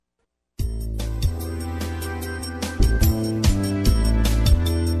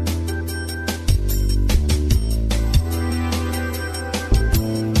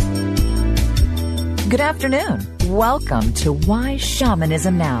Good afternoon. Welcome to Why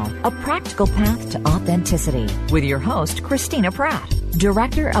Shamanism Now, a practical path to authenticity with your host, Christina Pratt,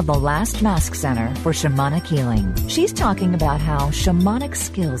 director of the Last Mask Center for Shamanic Healing. She's talking about how shamanic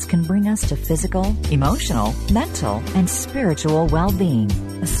skills can bring us to physical, emotional, mental, and spiritual well-being,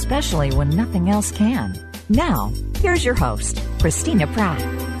 especially when nothing else can. Now, here's your host, Christina Pratt.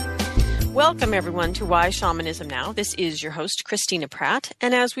 Welcome, everyone, to Why Shamanism Now. This is your host, Christina Pratt.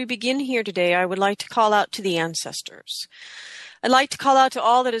 And as we begin here today, I would like to call out to the ancestors. I'd like to call out to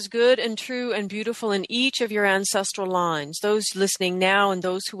all that is good and true and beautiful in each of your ancestral lines, those listening now and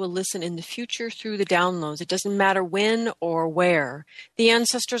those who will listen in the future through the downloads. It doesn't matter when or where. The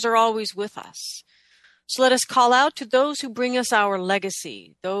ancestors are always with us. So let us call out to those who bring us our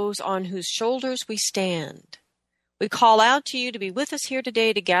legacy, those on whose shoulders we stand. We call out to you to be with us here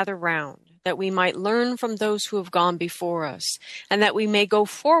today to gather round, that we might learn from those who have gone before us, and that we may go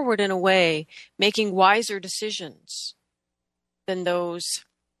forward in a way, making wiser decisions than those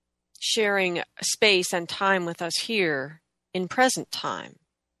sharing space and time with us here in present time.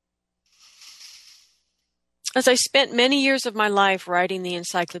 As I spent many years of my life writing the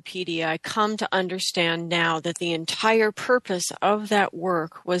encyclopedia, I come to understand now that the entire purpose of that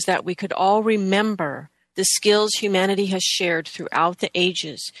work was that we could all remember the skills humanity has shared throughout the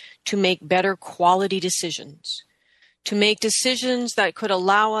ages to make better quality decisions, to make decisions that could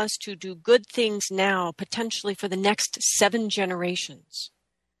allow us to do good things now, potentially for the next 7 generations.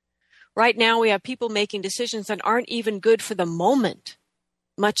 Right now, we have people making decisions that aren't even good for the moment,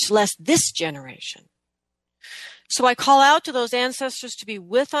 much less this generation. So I call out to those ancestors to be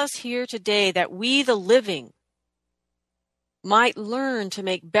with us here today, that we, the living, might learn to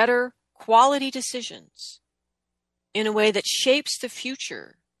make better quality decisions in a way that shapes the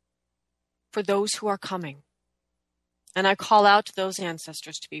future for those who are coming. And I call out to those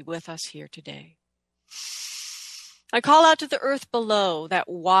ancestors to be with us here today. I call out to the earth below, that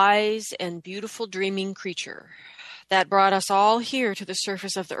wise and beautiful dreaming creature that brought us all here to the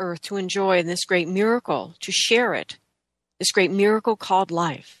surface of the earth to enjoy this great miracle, to share it, this great miracle called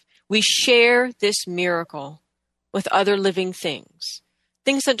life. We share this miracle with other living things.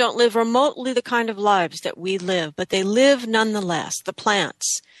 Things that don't live remotely the kind of lives that we live, but they live nonetheless. The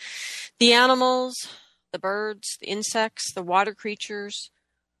plants, the animals, the birds, the insects, the water creatures,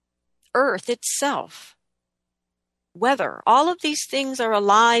 earth itself, weather, all of these things are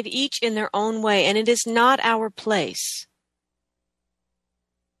alive, each in their own way, and it is not our place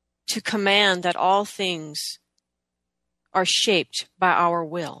to command that all things are shaped by our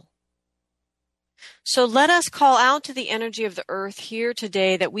will. So let us call out to the energy of the earth here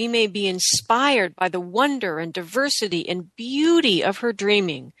today, that we may be inspired by the wonder and diversity and beauty of her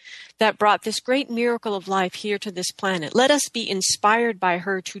dreaming that brought this great miracle of life here to this planet. Let us be inspired by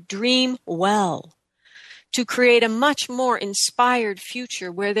her to dream well, to create a much more inspired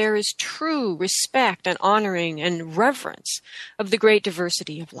future where there is true respect and honoring and reverence of the great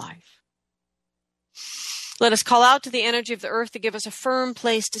diversity of life. Let us call out to the energy of the earth to give us a firm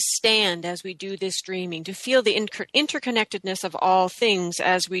place to stand as we do this dreaming, to feel the interconnectedness of all things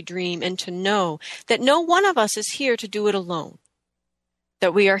as we dream, and to know that no one of us is here to do it alone,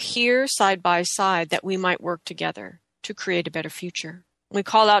 that we are here side by side, that we might work together to create a better future. We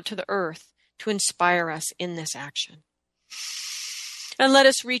call out to the earth to inspire us in this action. And let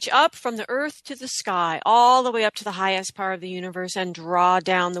us reach up from the earth to the sky, all the way up to the highest power of the universe, and draw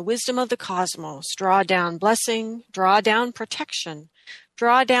down the wisdom of the cosmos, draw down blessing, draw down protection,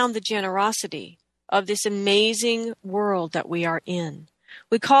 draw down the generosity of this amazing world that we are in.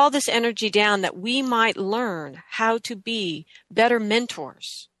 We call this energy down that we might learn how to be better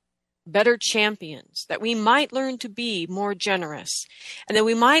mentors, better champions, that we might learn to be more generous, and that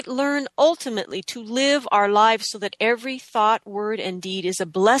we might learn ultimately to live our lives so that every thought, word, and deed is a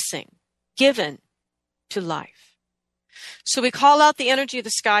blessing given to life. So we call out the energy of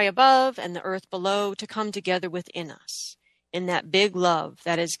the sky above and the earth below to come together within us in that big love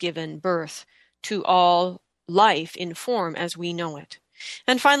that has given birth to all life in form as we know it.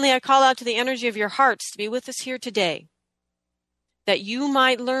 And finally, I call out to the energy of your hearts to be with us here today, that you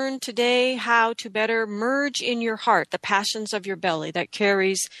might learn today how to better merge in your heart the passions of your belly that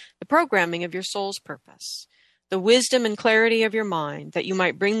carries the programming of your soul's purpose, the wisdom and clarity of your mind, that you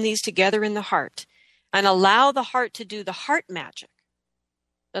might bring these together in the heart and allow the heart to do the heart magic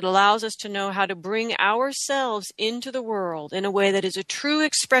that allows us to know how to bring ourselves into the world in a way that is a true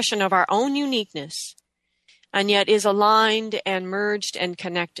expression of our own uniqueness and yet is aligned and merged and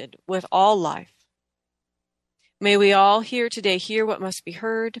connected with all life. May we all here today hear what must be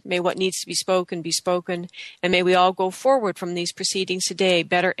heard. May what needs to be spoken. And may we all go forward from these proceedings today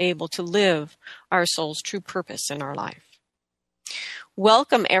better able to live our soul's true purpose in our life.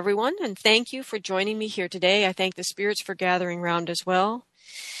 Welcome, everyone, and thank you for joining me here today. I thank the spirits for gathering round as well.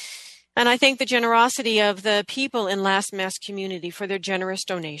 And I thank the generosity of the people in Last Mass community for their generous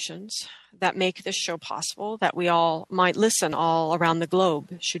donations that make this show possible, that we all might listen all around the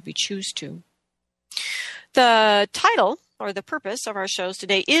globe, should we choose to. The title, or the purpose of our shows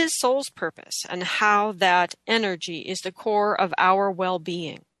today, is Soul's Purpose, and how that energy is the core of our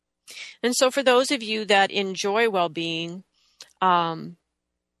well-being. And so for those of you that enjoy well-being,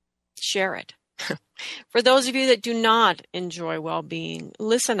 share it. For those of you that do not enjoy well-being,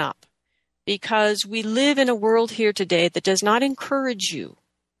 listen up, because we live in a world here today that does not encourage you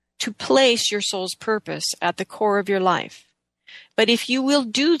to place your soul's purpose at the core of your life. But if you will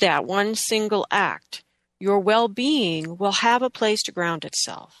do that one single act, your well-being will have a place to ground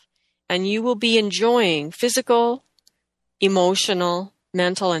itself, and you will be enjoying physical, emotional,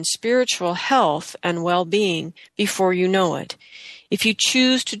 mental, and spiritual health and well-being before you know it. If you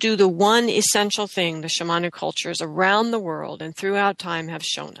choose to do the one essential thing the shamanic cultures around the world and throughout time have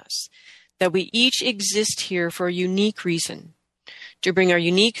shown us, that we each exist here for a unique reason, to bring our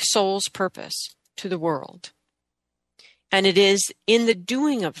unique soul's purpose to the world. And it is in the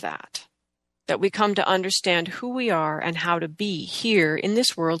doing of that we come to understand who we are and how to be here in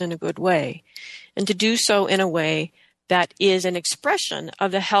this world in a good way, and to do so in a way that is an expression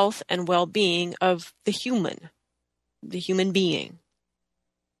of the health and well-being of the human being.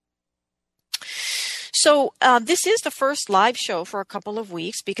 So this is the first live show for a couple of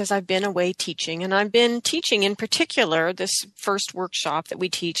weeks because I've been away teaching, and I've been teaching in particular this first workshop that we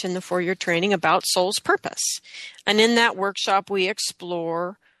teach in the 4-year training about soul's purpose. And in that workshop, we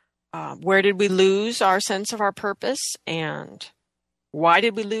explore where did we lose our sense of our purpose, and why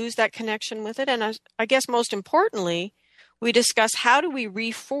did we lose that connection with it? And I guess most importantly, we discuss how do we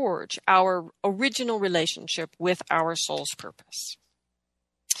reforge our original relationship with our soul's purpose.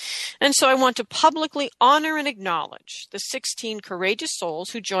 And so I want to publicly honor and acknowledge the 16 courageous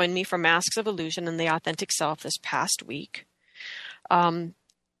souls who joined me for Masks of Illusion and the Authentic Self this past week.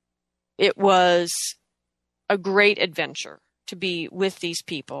 It was a great adventure to be with these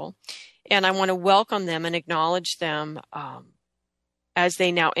people, and I want to welcome them and acknowledge them as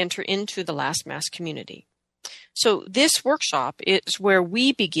they now enter into the Last Mass community. So this workshop is where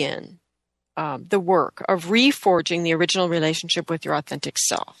we begin the work of reforging the original relationship with your authentic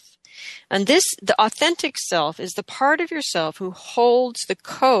self. And the authentic self is the part of yourself who holds the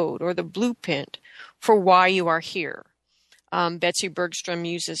code or the blueprint for why you are here. Betsy Bergstrom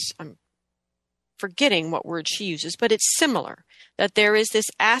uses, I'm forgetting what word she uses, but it's similar, that there is this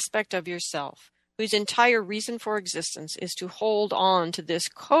aspect of yourself whose entire reason for existence is to hold on to this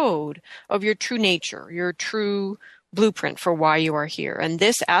code of your true nature, your true blueprint for why you are here. And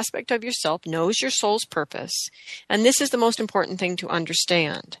this aspect of yourself knows your soul's purpose. And this is the most important thing to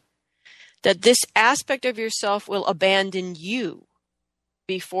understand, that this aspect of yourself will abandon you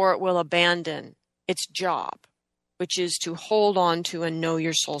before it will abandon its job, which is to hold on to and know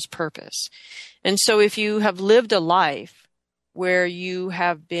your soul's purpose. And so if you have lived a life where you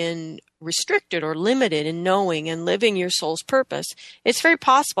have been restricted or limited in knowing and living your soul's purpose, it's very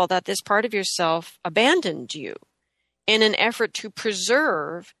possible that this part of yourself abandoned you in an effort to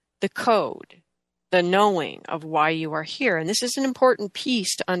preserve the code, the knowing of why you are here. And this is an important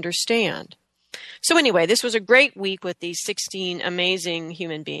piece to understand. So anyway, this was a great week with these 16 amazing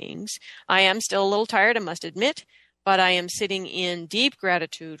human beings. I am still a little tired, I must admit, but I am sitting in deep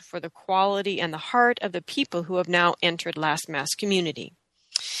gratitude for the quality and the heart of the people who have now entered Last Mass community.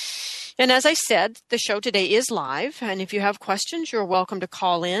 And as I said, the show today is live, and if you have questions, you're welcome to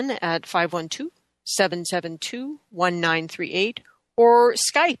call in at 512-772-1938 or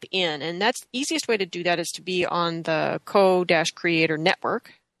Skype in. And that's the easiest way to do that is to be on the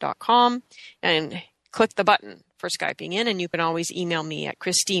co-creatornetwork.com and click the button for Skyping in, and you can always email me at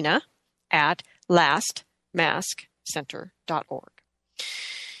Christina@lastmaskcenter.org.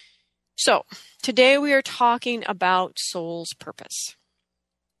 So today we are talking about soul's purpose.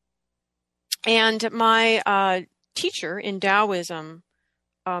 And my teacher in Taoism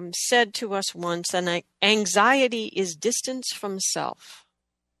said to us once that anxiety is distance from self.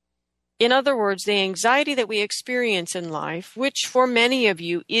 In other words, the anxiety that we experience in life, which for many of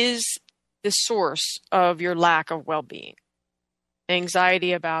you is the source of your lack of well-being.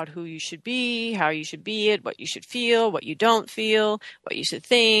 Anxiety about who you should be, how you should be it, what you should feel, what you don't feel, what you should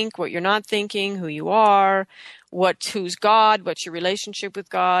think, what you're not thinking, who you are, who's God, what's your relationship with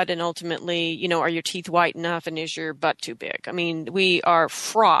God, and ultimately, are your teeth white enough and is your butt too big? I mean, we are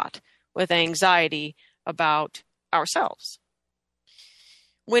fraught with anxiety about ourselves.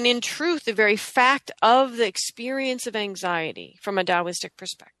 When in truth, the very fact of the experience of anxiety from a Taoistic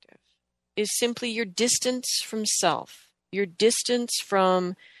perspective is simply your distance from self, your distance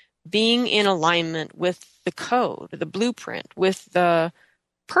from being in alignment with the code, the blueprint, with the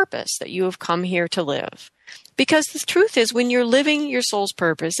purpose that you have come here to live. Because the truth is, when you're living your soul's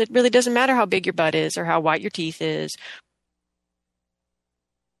purpose, it really doesn't matter how big your butt is or how white your teeth is.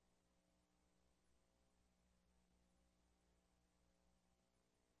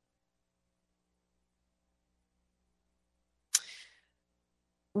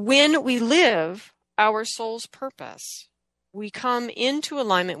 When we live our soul's purpose, we come into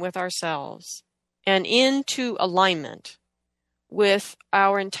alignment with ourselves and into alignment with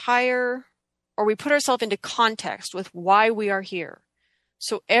our entire, or we put ourselves into context with why we are here.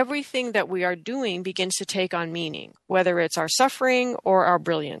 So everything that we are doing begins to take on meaning, whether it's our suffering or our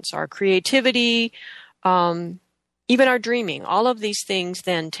brilliance, our creativity, even our dreaming. All of these things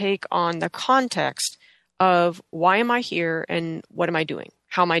then take on the context of why am I here and what am I doing?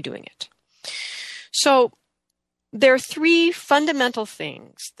 How am I doing it? So there are three fundamental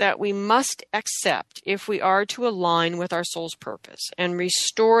things that we must accept if we are to align with our soul's purpose and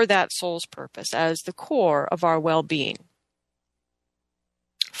restore that soul's purpose as the core of our well-being.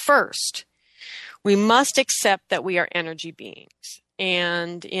 First, we must accept that we are energy beings.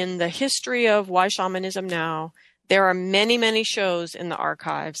 And in the history of Why Shamanism Now, there are many, many shows in the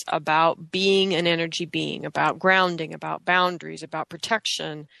archives about being an energy being, about grounding, about boundaries, about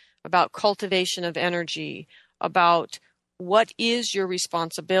protection, about cultivation of energy, about what is your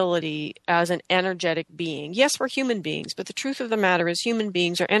responsibility as an energetic being. Yes, we're human beings, but the truth of the matter is human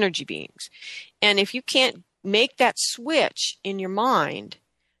beings are energy beings. And if you can't make that switch in your mind,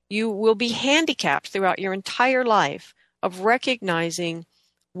 you will be handicapped throughout your entire life of recognizing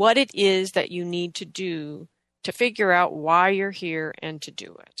what it is that you need to do to figure out why you're here and to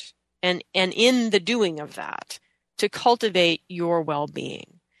do it. And in the doing of that, to cultivate your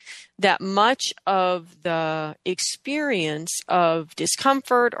well-being. That much of the experience of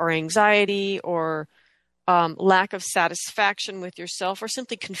discomfort or anxiety or lack of satisfaction with yourself or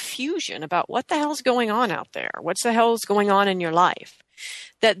simply confusion about what the hell's going on out there, what's the hell's going on in your life,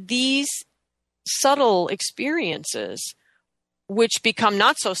 that these subtle experiences, which become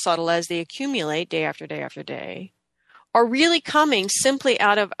not so subtle as they accumulate day after day after day, are really coming simply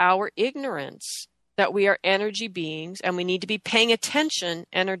out of our ignorance that we are energy beings and we need to be paying attention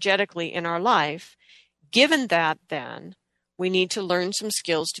energetically in our life. Given that, then, we need to learn some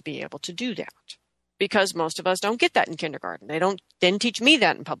skills to be able to do that. Because most of us don't get that in kindergarten. They didn't teach me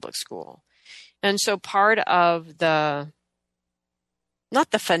that in public school. And so part of not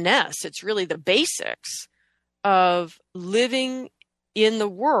the finesse, it's really the basics of living in the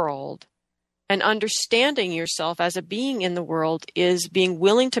world and understanding yourself as a being in the world is being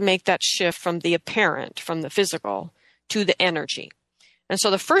willing to make that shift from the apparent, from the physical, to the energy. And so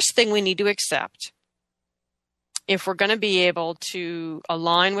the first thing we need to accept, if we're going to be able to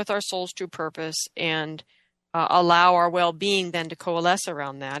align with our soul's true purpose and allow our well-being then to coalesce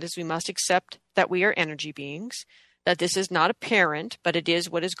around that, is we must accept that we are energy beings, that this is not apparent, but it is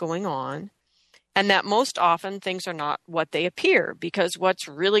what is going on, and that most often things are not what they appear, because what's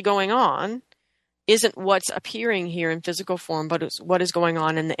really going on isn't what's appearing here in physical form, but it's what is going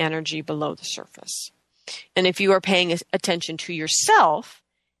on in the energy below the surface. And if you are paying attention to yourself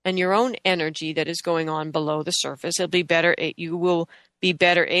and your own energy that is going on below the surface, you will be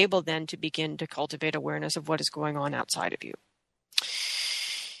better able then to begin to cultivate awareness of what is going on outside of you.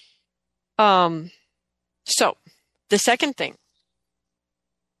 So the second thing,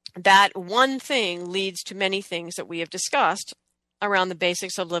 that one thing leads to many things that we have discussed around the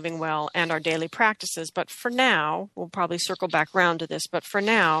basics of living well and our daily practices. But for now, we'll probably circle back around to this, but for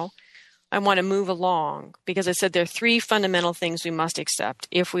now, I want to move along because I said there are three fundamental things we must accept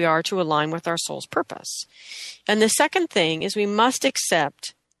if we are to align with our soul's purpose. And the second thing is we must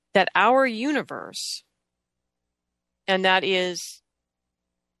accept that our universe, and that is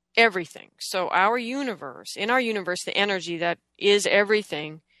everything. So in our universe, the energy that is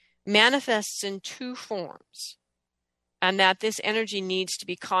everything manifests in two forms. And that this energy needs to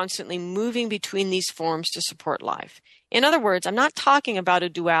be constantly moving between these forms to support life. In other words, I'm not talking about a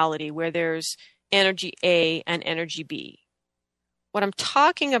duality where there's energy A and energy B. What I'm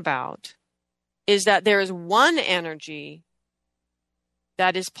talking about is that there is one energy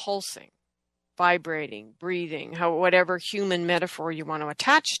that is pulsing, vibrating, breathing, whatever human metaphor you want to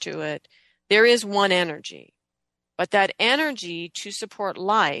attach to it. There is one energy. But that energy to support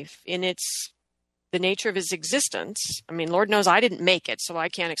life in the nature of its existence, I mean, Lord knows I didn't make it, so I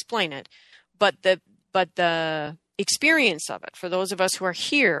can't explain it. But the experience of it, for those of us who are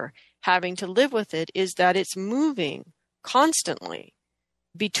here having to live with it, is that it's moving constantly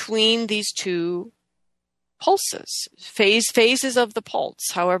between these two pulses, phases of the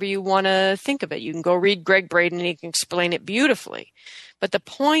pulse, however you want to think of it. You can go read Greg Braden and he can explain it beautifully. But the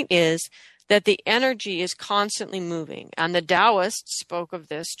point is that the energy is constantly moving. And the Taoists spoke of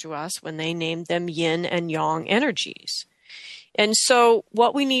this to us when they named them yin and yang energies. And so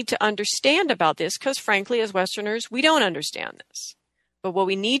what we need to understand about this, because frankly, as Westerners, we don't understand this. But what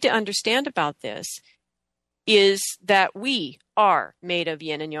we need to understand about this is that we are made of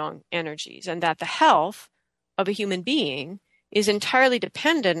yin and yang energies, and that the health of a human being is entirely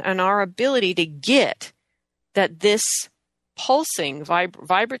dependent on our ability to get that this pulsing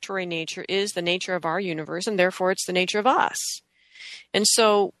vibratory nature is the nature of our universe, and therefore it's the nature of us. And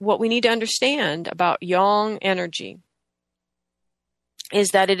so what we need to understand about yang energy is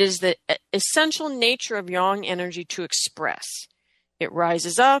that it is the essential nature of yang energy to express. It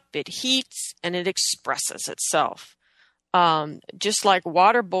rises up, it heats, and it expresses itself. Just like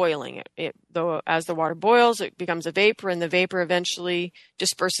water boiling, as the water boils, it becomes a vapor, and the vapor eventually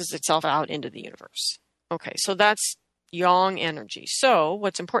disperses itself out into the universe. Okay, so that's yang energy. So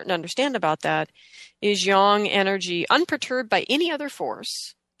what's important to understand about that is yang energy, unperturbed by any other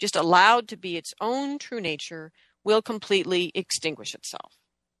force, just allowed to be its own true nature, will completely extinguish itself,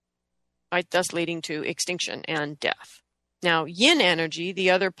 right? Thus leading to extinction and death. Now, yin energy,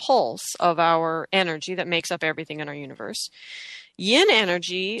 the other pulse of our energy that makes up everything in our universe, yin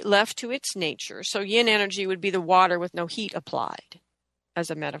energy left to its nature. So yin energy would be the water with no heat applied as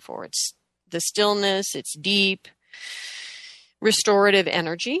a metaphor. It's the stillness, it's deep, restorative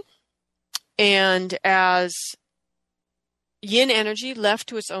energy. And as yin energy left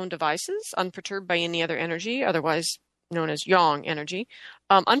to its own devices, unperturbed by any other energy, otherwise known as yang energy,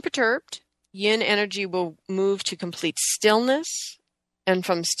 unperturbed, yin energy will move to complete stillness, and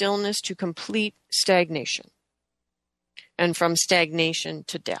from stillness to complete stagnation, and from stagnation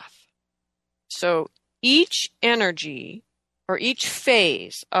to death. So each energy, or each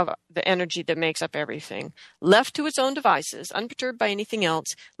phase of the energy that makes up everything, left to its own devices, unperturbed by anything else,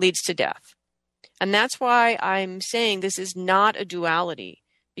 leads to death. And that's why I'm saying this is not a duality,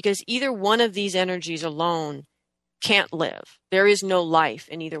 because either one of these energies alone can't live. There is no life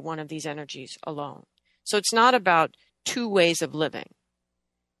in either one of these energies alone. So it's not about two ways of living.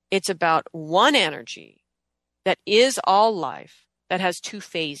 It's about one energy that is all life, that has two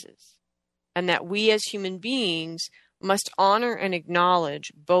phases, and that we as human beings must honor and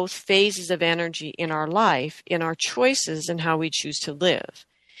acknowledge both phases of energy in our life, in our choices, and how we choose to live.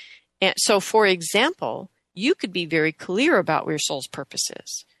 And so, for example, you could be very clear about what your soul's purpose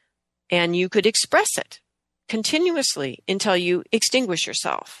is, and you could express it continuously until you extinguish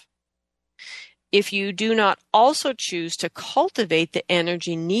yourself. If you do not also choose to cultivate the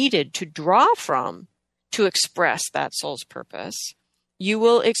energy needed to draw from to express that soul's purpose, you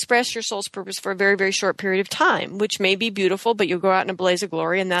will express your soul's purpose for a very, very short period of time, which may be beautiful, but you'll go out in a blaze of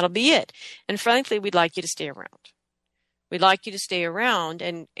glory and that'll be it. And frankly, we'd like you to stay around. We'd like you to stay around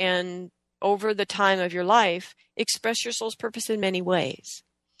and over the time of your life, express your soul's purpose in many ways.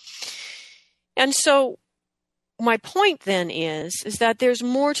 And so my point then is that there's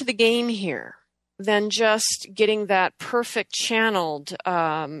more to the game here than just getting that perfect channeled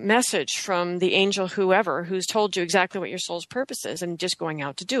message from the angel whoever who's told you exactly what your soul's purpose is and just going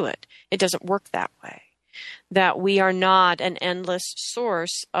out to do it. It doesn't work that way. That we are not an endless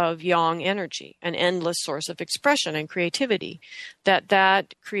source of yang energy, an endless source of expression and creativity.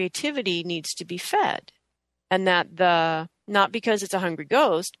 That creativity needs to be fed. And that not because it's a hungry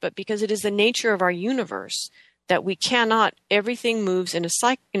ghost, but because it is the nature of our universe that we cannot, everything moves in a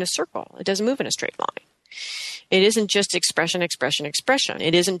circle. It doesn't move in a straight line. It isn't just expression, expression, expression.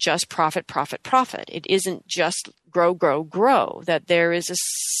 It isn't just profit, profit, profit. It isn't just grow, grow, grow. That there is a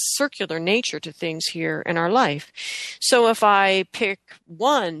circular nature to things here in our life. So if I pick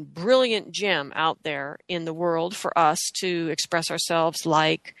one brilliant gem out there in the world for us to express ourselves,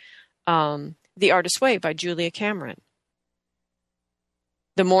 like The Artist's Way by Julia Cameron,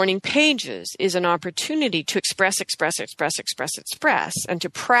 The Morning Pages is an opportunity to express, and to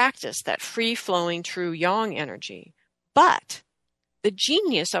practice that free-flowing, true yang energy. But the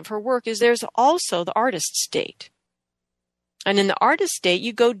genius of her work is there's also the artist state. And in the artist state,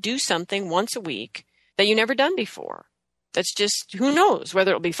 you go do something once a week that you never done before. That's just, who knows,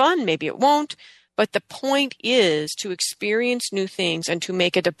 whether it'll be fun, maybe it won't. But the point is to experience new things and to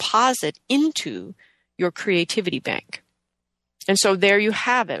make a deposit into your creativity bank. And so there you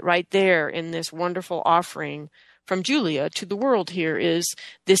have it right there in this wonderful offering from Julia to the world here is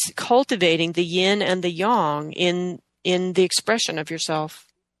this cultivating the yin and the yang in the expression of yourself,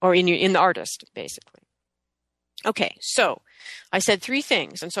 or in the artist, basically. Okay, so I said 3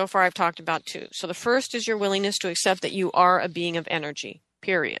 things, and so far I've talked about 2. So the first is your willingness to accept that you are a being of energy,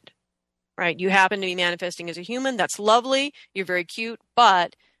 period. Right? You happen to be manifesting as a human. That's lovely. You're very cute,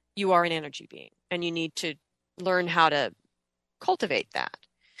 but you are an energy being, and you need to learn how to cultivate that.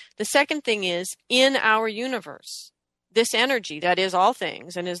 The second thing is, in our universe, this energy that is all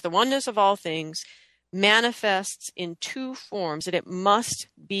things and is the oneness of all things manifests in 2 forms, and it must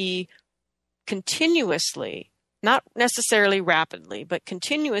be continuously, not necessarily rapidly, but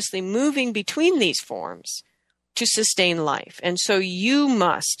continuously moving between these forms to sustain life. And so you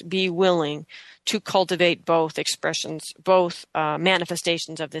must be willing to cultivate both expressions, both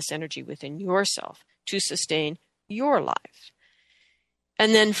manifestations of this energy within yourself to sustain your life.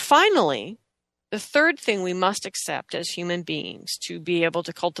 And then finally, the third thing we must accept as human beings to be able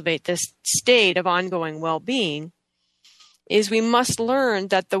to cultivate this state of ongoing well-being is we must learn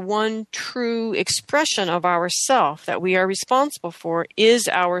that the one true expression of ourself that we are responsible for is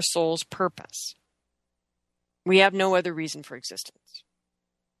our soul's purpose. We have no other reason for existence.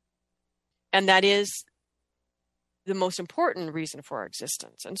 And that is the most important reason for our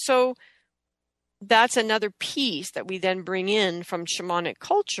existence. And so that's another piece that we then bring in from shamanic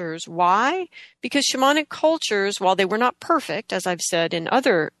cultures. Why? Because shamanic cultures, while they were not perfect, as I've said in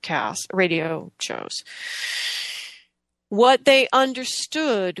other radio shows, what they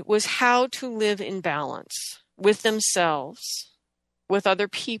understood was how to live in balance with themselves, with other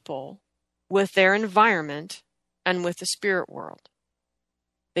people, with their environment, and with the spirit world.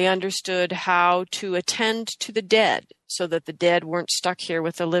 They understood how to attend to the dead so that the dead weren't stuck here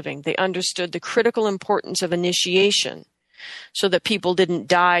with the living. They understood the critical importance of initiation so that people didn't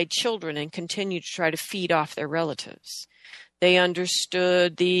die children and continue to try to feed off their relatives. They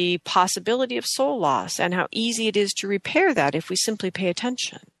understood the possibility of soul loss and how easy it is to repair that if we simply pay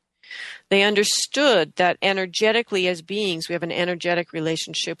attention. They understood that energetically as beings, we have an energetic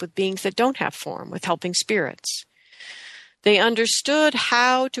relationship with beings that don't have form, with helping spirits. They understood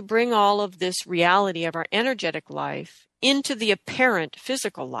how to bring all of this reality of our energetic life into the apparent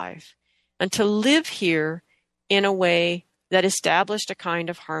physical life and to live here in a way that established a kind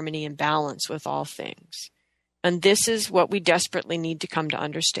of harmony and balance with all things. And this is what we desperately need to come to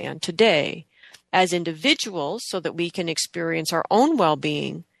understand today as individuals so that we can experience our own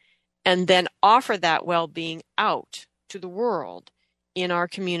well-being and then offer that well-being out to the world in our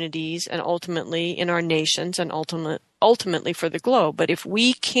communities and ultimately in our nations and ultimately for the globe. But if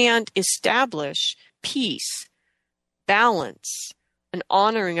we can't establish peace, balance, and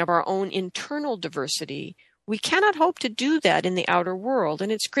honoring of our own internal diversity, we cannot hope to do that in the outer world. And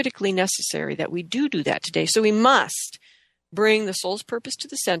it's critically necessary that we do that today. So we must bring the soul's purpose to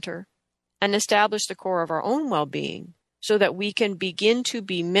the center and establish the core of our own well-being so that we can begin to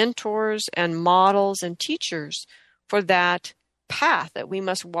be mentors and models and teachers for that path that we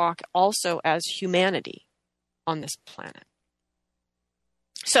must walk also as humanity on this planet.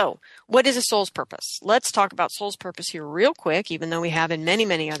 So, what is a soul's purpose? Let's talk about soul's purpose here real quick, even though we have in many,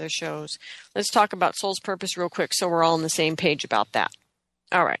 many other shows. Let's talk about soul's purpose real quick so we're all on the same page about that.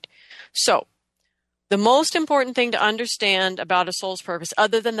 All right. So, the most important thing to understand about a soul's purpose,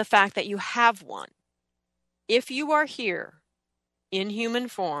 other than the fact that you have one, if you are here in human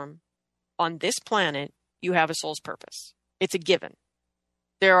form on this planet, you have a soul's purpose. It's a given.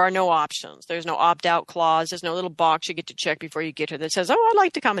 There are no options. There's no opt-out clause. There's no little box you get to check before you get here that says, oh, I'd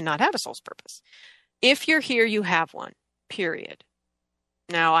like to come and not have a soul's purpose. If you're here, you have one, period.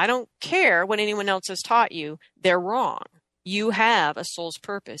 Now, I don't care what anyone else has taught you. They're wrong. You have a soul's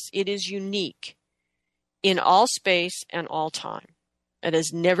purpose. It is unique in all space and all time. It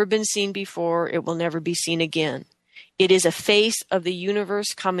has never been seen before. It will never be seen again. It is a face of the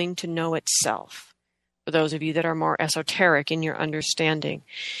universe coming to know itself. For those of you that are more esoteric in your understanding,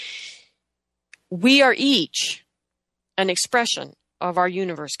 we are each an expression of our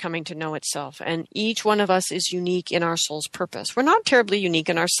universe coming to know itself, and each one of us is unique in our soul's purpose. We're not terribly unique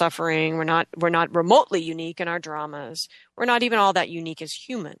in our suffering. We're not remotely unique in our dramas. We're not even all that unique as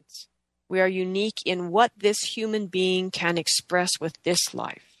humans. We are unique in what this human being can express with this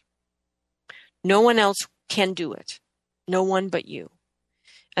life. No one else can do it. No one but you.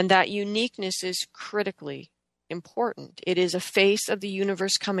 And that uniqueness is critically important. It is a face of the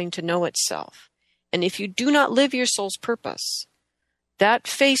universe coming to know itself. And if you do not live your soul's purpose, that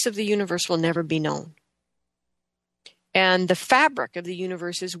face of the universe will never be known. And the fabric of the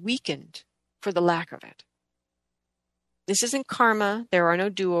universe is weakened for the lack of it. This isn't karma. There are no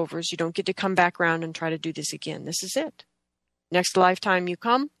do-overs. You don't get to come back around and try to do this again. This is it. Next lifetime you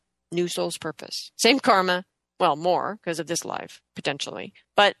come, new soul's purpose. Same karma. Well, more because of this life, potentially,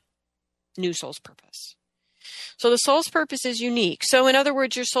 but new soul's purpose. So the soul's purpose is unique. So in other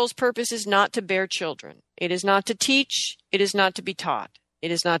words, your soul's purpose is not to bear children. It is not to teach. It is not to be taught.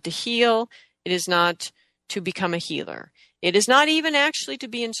 It is not to heal. It is not to become a healer. It is not even actually to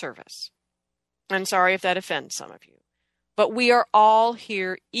be in service. I'm sorry if that offends some of you. But we are all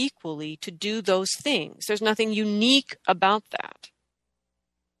here equally to do those things. There's nothing unique about that.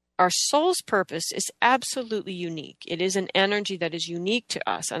 Our soul's purpose is absolutely unique. It is an energy that is unique to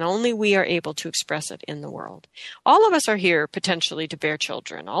us, and only we are able to express it in the world. All of us are here potentially to bear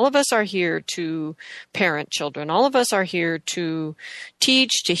children. All of us are here to parent children. All of us are here to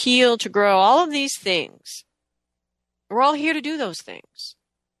teach, to heal, to grow, all of these things. We're all here to do those things.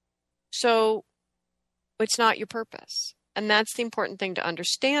 So it's not your purpose. And that's the important thing to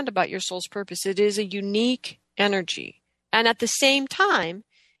understand about your soul's purpose. It is a unique energy. And at the same time,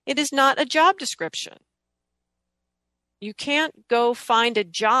 it is not a job description. You can't go find a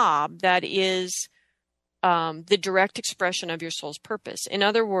job that is the direct expression of your soul's purpose. In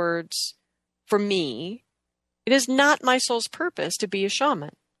other words, for me, it is not my soul's purpose to be a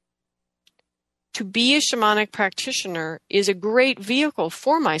shaman. To be a shamanic practitioner is a great vehicle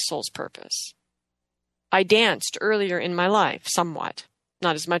for my soul's purpose. I danced earlier in my life, somewhat.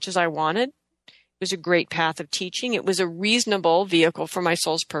 Not as much as I wanted. It was a great path of teaching. It was a reasonable vehicle for my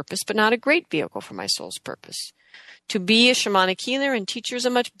soul's purpose, but not a great vehicle for my soul's purpose. To be a shamanic healer and teacher is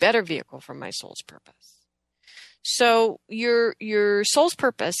a much better vehicle for my soul's purpose. So your soul's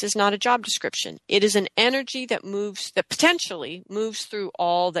purpose is not a job description. It is an energy that potentially moves through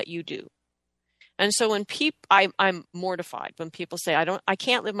all that you do. And so when I'm mortified when people say, I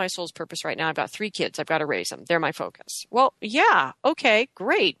can't live my soul's purpose right now. I've got 3 kids. I've got to raise them. They're my focus. Well, yeah, okay,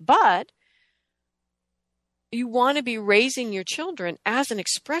 great. But you want to be raising your children as an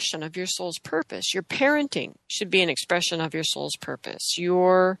expression of your soul's purpose. Your parenting should be an expression of your soul's purpose.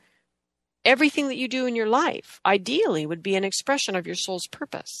 Everything that you do in your life, ideally, would be an expression of your soul's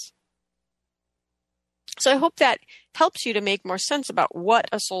purpose. So I hope that helps you to make more sense about what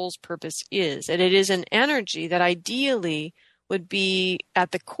a soul's purpose is. And it is an energy that ideally would be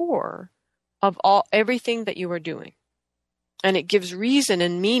at the core of everything that you are doing. And it gives reason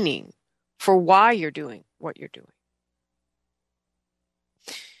and meaning for why you're doing what you're doing.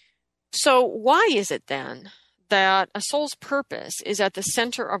 So why is it then that a soul's purpose is at the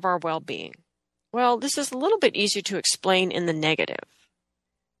center of our well-being? Well, this is a little bit easier to explain in the negative.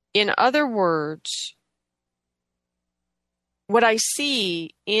 In other words, what I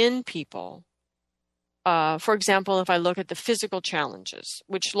see in people, for example, if I look at the physical challenges,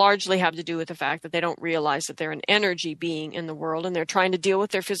 which largely have to do with the fact that they don't realize that they're an energy being in the world and they're trying to deal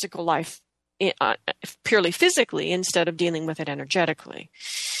with their physical life purely physically instead of dealing with it energetically.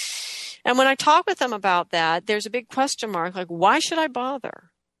 And when I talk with them about that, there's a big question mark, like, why should I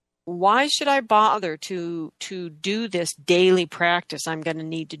bother? Why should I bother to do this daily practice I'm going to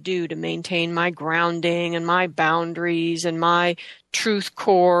need to do to maintain my grounding and my boundaries and my truth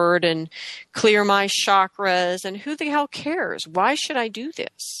cord and clear my chakras? And who the hell cares? Why should I do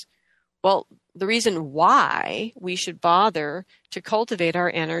this? Well, the reason why we should bother to cultivate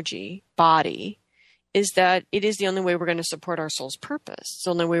our energy body is that it is the only way we're going to support our soul's purpose. It's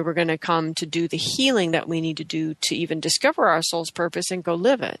the only way we're going to come to do the healing that we need to do to even discover our soul's purpose and go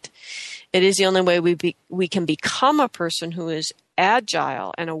live it. It is the only way we can become a person who is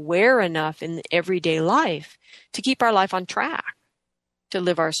agile and aware enough in everyday life to keep our life on track, to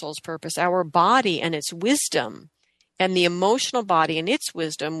live our soul's purpose. Our body and its wisdom, and the emotional body and its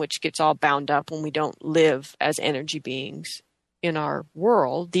wisdom, which gets all bound up when we don't live as energy beings in our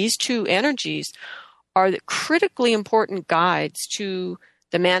world, these two energies are the critically important guides to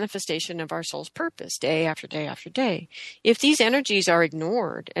the manifestation of our soul's purpose day after day after day. If these energies are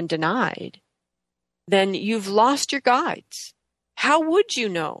ignored and denied, then you've lost your guides. How would you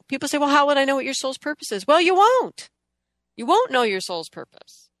know? People say, well, how would I know what your soul's purpose is? Well, you won't. You won't know your soul's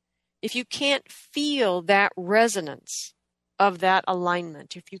purpose if you can't feel that resonance of that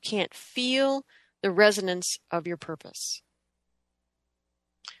alignment, if you can't feel the resonance of your purpose.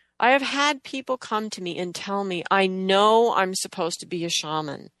 I have had people come to me and tell me, I know I'm supposed to be a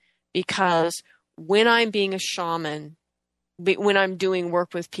shaman because when I'm being a shaman, when I'm doing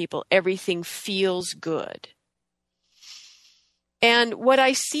work with people, everything feels good. And what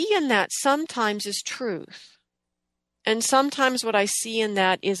I see in that sometimes is truth. And sometimes what I see in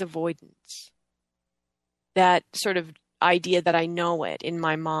that is avoidance. That sort of idea that I know it in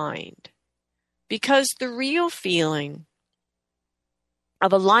my mind. Because the real feeling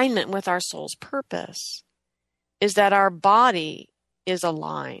of alignment with our soul's purpose is that our body is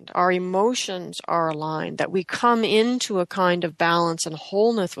aligned, our emotions are aligned, that we come into a kind of balance and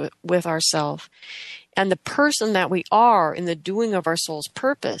wholeness with ourselves. And the person that we are in the doing of our soul's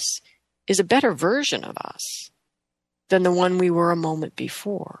purpose is a better version of us than the one we were a moment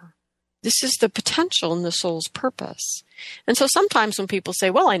before. This is the potential in the soul's purpose. And so sometimes when people say,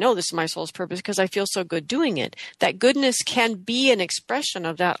 well, I know this is my soul's purpose because I feel so good doing it, that goodness can be an expression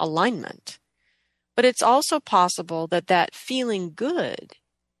of that alignment. But it's also possible that that feeling good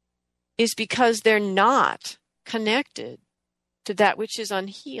is because they're not connected to that which is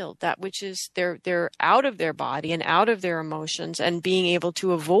unhealed, that which is they're out of their body and out of their emotions and being able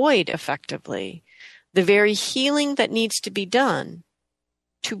to avoid effectively the very healing that needs to be done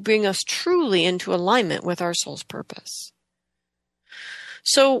to bring us truly into alignment with our soul's purpose.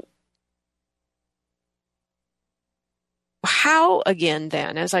 So how, again,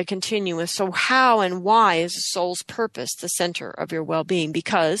 then, as I continue with, so how and why is the soul's purpose the center of your well-being?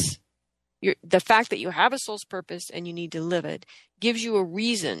 Because the fact that you have a soul's purpose and you need to live it gives you a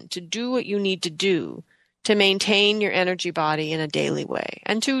reason to do what you need to do to maintain your energy body in a daily way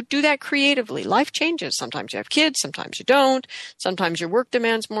and to do that creatively. Life changes. Sometimes you have kids, sometimes you don't. Sometimes your work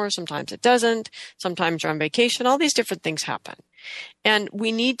demands more, sometimes it doesn't. Sometimes you're on vacation. All these different things happen. And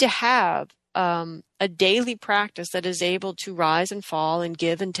we need to have a daily practice that is able to rise and fall and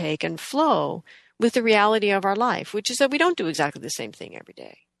give and take and flow with the reality of our life, which is that we don't do exactly the same thing every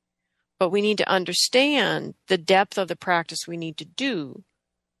day. But we need to understand the depth of the practice we need to do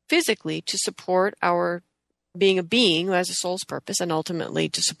physically to support our being a being who has a soul's purpose and ultimately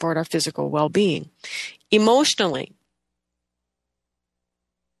to support our physical well-being. Emotionally,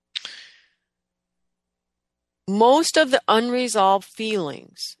 most of the unresolved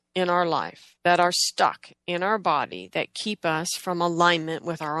feelings in our life that are stuck in our body that keep us from alignment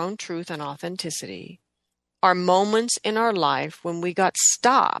with our own truth and authenticity are moments in our life when we got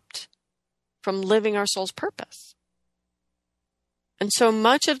stopped from living our soul's purpose. And so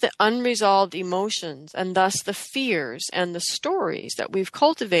much of the unresolved emotions and thus the fears and the stories that we've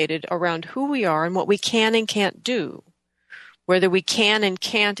cultivated around who we are and what we can and can't do, whether we can and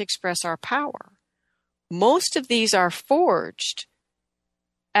can't express our power, most of these are forged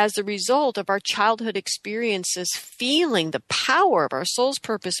as a result of our childhood experiences, feeling the power of our soul's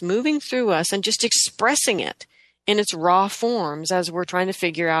purpose moving through us and just expressing it in its raw forms as we're trying to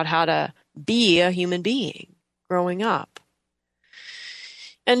figure out how to be a human being growing up.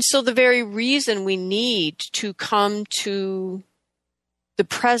 And so the very reason we need to come to the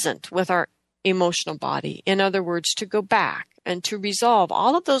present with our emotional body, in other words, to go back and to resolve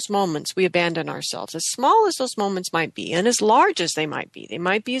all of those moments we abandon ourselves, as small as those moments might be and as large as they might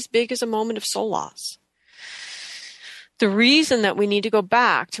be as big as a moment of soul loss. The reason that we need to go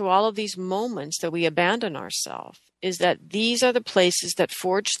back to all of these moments that we abandon ourselves is that these are the places that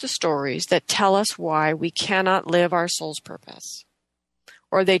forge the stories that tell us why we cannot live our soul's purpose.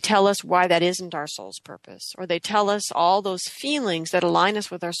 Or they tell us why that isn't our soul's purpose. Or they tell us all those feelings that align us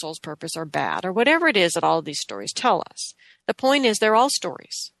with our soul's purpose are bad. Or whatever it is that all of these stories tell us. The point is they're all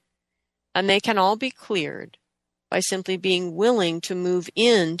stories. And they can all be cleared by simply being willing to move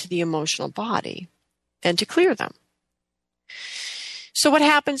into the emotional body and to clear them. So what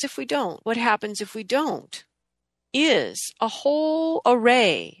happens if we don't? What happens if we don't is a whole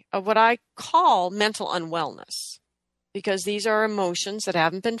array of what I call mental unwellness. Because these are emotions that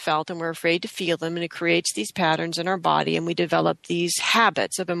haven't been felt and we're afraid to feel them, and it creates these patterns in our body and we develop these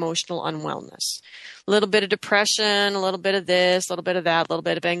habits of emotional unwellness. A little bit of depression, a little bit of this, a little bit of that, a little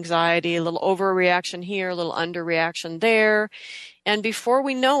bit of anxiety, a little overreaction here, a little underreaction there. And before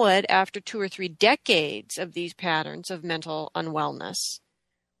we know it, after 2 or 3 decades of these patterns of mental unwellness,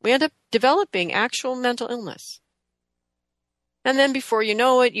 we end up developing actual mental illness. And then before you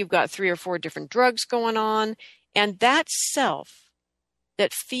know it, you've got 3 or 4 different drugs going on. And that self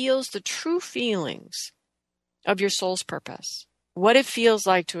that feels the true feelings of your soul's purpose, what it feels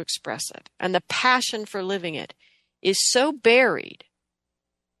like to express it, and the passion for living it is so buried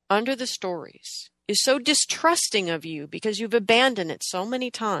under the stories, is so distrusting of you because you've abandoned it so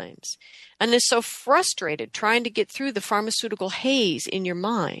many times, and is so frustrated trying to get through the pharmaceutical haze in your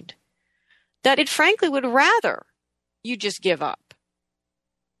mind, that it frankly would rather you just give up.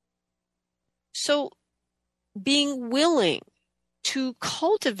 So being willing to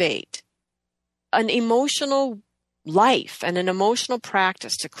cultivate an emotional life and an emotional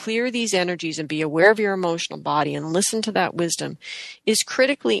practice to clear these energies and be aware of your emotional body and listen to that wisdom is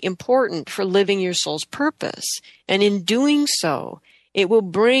critically important for living your soul's purpose. And in doing so, It will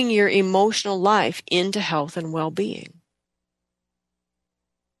bring your emotional life into health and well-being.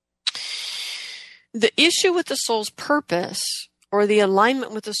 The issue with the soul's purpose, or the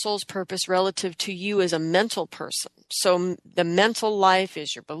alignment with the soul's purpose relative to you as a mental person. So the mental life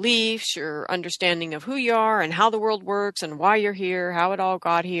is your beliefs, your understanding of who you are and how the world works and why you're here, how it all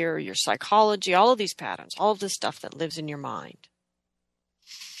got here, your psychology, all of these patterns, all of this stuff that lives in your mind.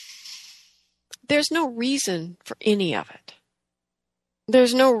 There's no reason for any of it.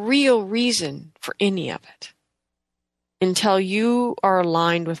 There's no real reason for any of it until you are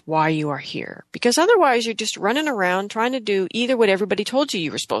aligned with why you are here. Because otherwise you're just running around trying to do either what everybody told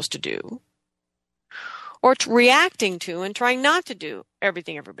you were supposed to do, or reacting to and trying not to do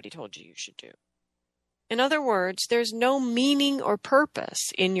everything everybody told you should do. In other words, there's no meaning or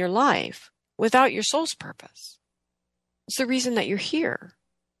purpose in your life without your soul's purpose. It's the reason that you're here.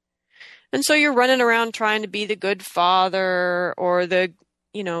 And so you're running around trying to be the good father, or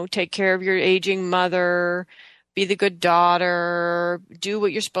take care of your aging mother, be the good daughter, do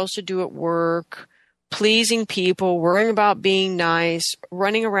what you're supposed to do at work, pleasing people, worrying about being nice,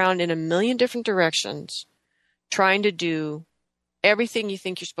 running around in a million different directions, trying to do everything you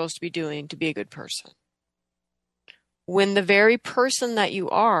think you're supposed to be doing to be a good person. When the very person that you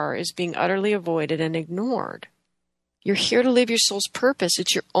are is being utterly avoided and ignored. You're here to live your soul's purpose.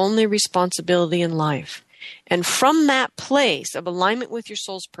 It's your only responsibility in life. And from that place of alignment with your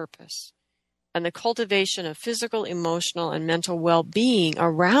soul's purpose and the cultivation of physical, emotional, and mental well-being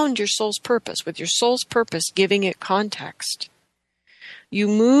around your soul's purpose, with your soul's purpose giving it context, you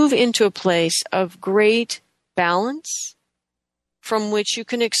move into a place of great balance from which you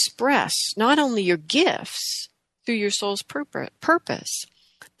can express not only your gifts through your soul's purpose,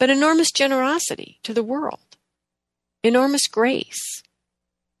 but enormous generosity to the world, enormous grace.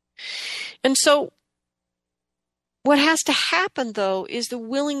 And so what has to happen, though, is the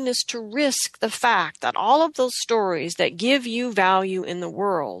willingness to risk the fact that all of those stories that give you value in the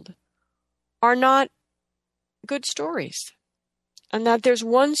world are not good stories, and that there's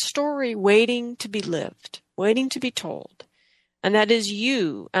one story waiting to be lived, waiting to be told, and that is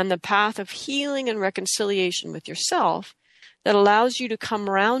you and the path of healing and reconciliation with yourself that allows you to come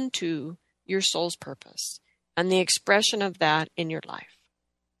around to your soul's purpose and the expression of that in your life.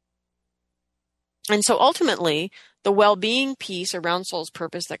 And so ultimately, the well-being piece around soul's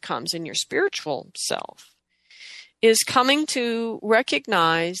purpose that comes in your spiritual self is coming to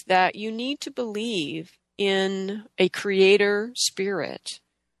recognize that you need to believe in a creator spirit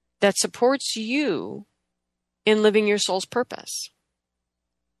that supports you in living your soul's purpose.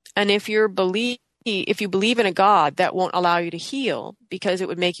 And if you believe in a God that won't allow you to heal because it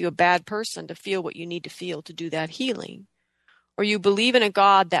would make you a bad person to feel what you need to feel to do that healing, or you believe in a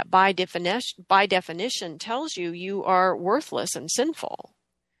God that by definition tells you are worthless and sinful,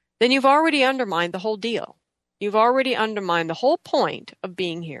 then you've already undermined the whole deal. You've already undermined the whole point of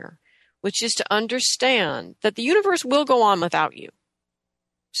being here, which is to understand that the universe will go on without you.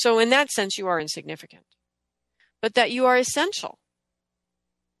 So in that sense, you are insignificant, but that you are essential,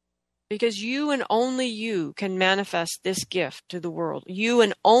 because you and only you can manifest this gift to the world. You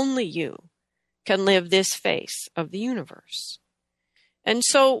and only you can live this face of the universe. And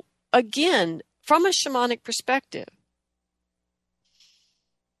so, again, from a shamanic perspective,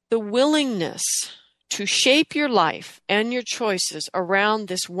 the willingness to shape your life and your choices around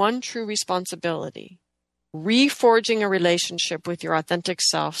this one true responsibility, reforging a relationship with your authentic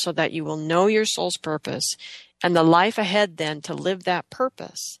self so that you will know your soul's purpose and the life ahead then to live that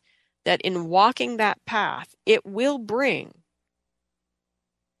purpose, that in walking that path, it will bring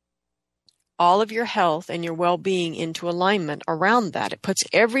all of your health and your well-being into alignment around that. It puts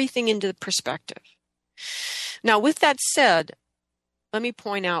everything into perspective. Now, with that said, let me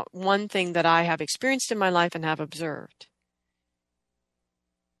point out one thing that I have experienced in my life and have observed.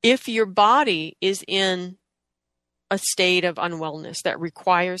 If your body is in a state of unwellness that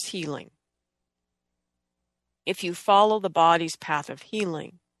requires healing, if you follow the body's path of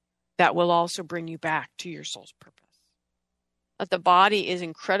healing, that will also bring you back to your soul's purpose. That the body is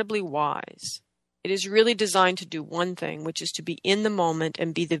incredibly wise. It is really designed to do one thing, which is to be in the moment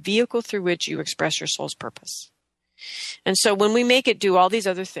and be the vehicle through which you express your soul's purpose. And so when we make it do all these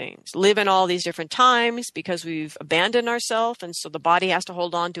other things, live in all these different times because we've abandoned ourselves, and so the body has to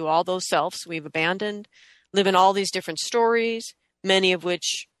hold on to all those selves we've abandoned, live in all these different stories, many of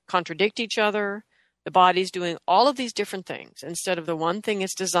which contradict each other. The body's doing all of these different things instead of the one thing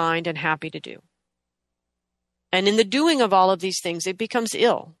it's designed and happy to do. And in the doing of all of these things, it becomes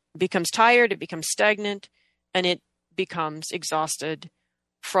ill, it becomes tired, it becomes stagnant, and it becomes exhausted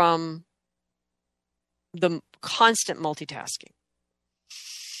from the constant multitasking.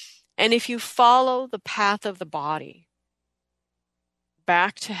 And if you follow the path of the body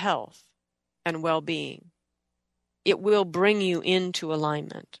back to health and well-being, it will bring you into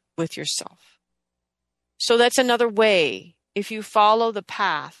alignment with yourself. So that's another way. If you follow the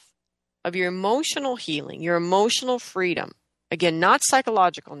path of your emotional healing, your emotional freedom, again, not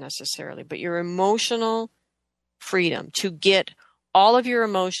psychological necessarily, but your emotional freedom to get all of your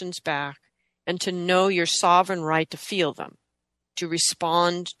emotions back and to know your sovereign right to feel them, to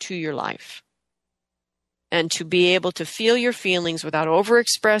respond to your life, and to be able to feel your feelings without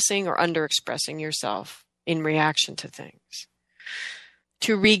overexpressing or underexpressing yourself in reaction to things.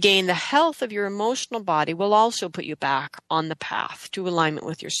 To regain the health of your emotional body will also put you back on the path to alignment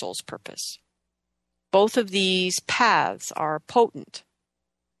with your soul's purpose. Both of these paths are potent.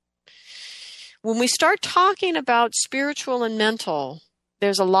 When we start talking about spiritual and mental,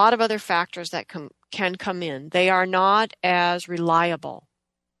 there's a lot of other factors that can come in. They are not as reliable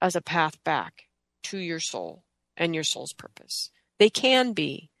as a path back to your soul and your soul's purpose. They can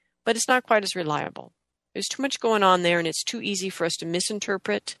be, but it's not quite as reliable. There's too much going on there, and it's too easy for us to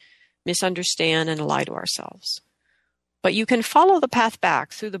misinterpret, misunderstand, and lie to ourselves. But you can follow the path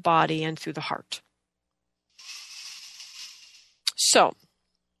back through the body and through the heart. So,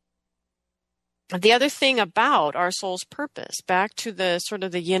 the other thing about our soul's purpose, back to the sort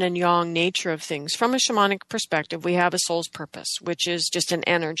of the yin and yang nature of things, from a shamanic perspective, we have a soul's purpose, which is just an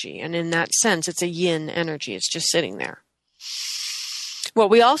energy. And in that sense, it's a yin energy. It's just sitting there. What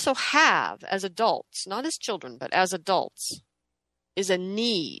we also have as adults, not as children, but as adults, is a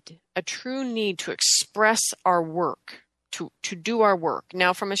need, a true need to express our work, to do our work.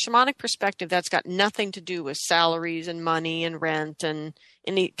 Now, from a shamanic perspective, that's got nothing to do with salaries and money and rent and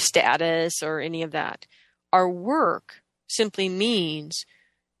any status or any of that. Our work simply means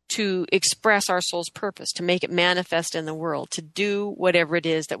to express our soul's purpose, to make it manifest in the world, to do whatever it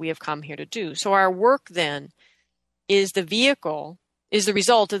is that we have come here to do. So our work then is the vehicle, is the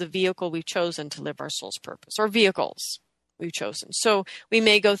result of the vehicle we've chosen to live our soul's purpose, or vehicles we've chosen. So we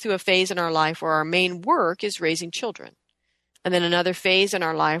may go through a phase in our life where our main work is raising children. And then another phase in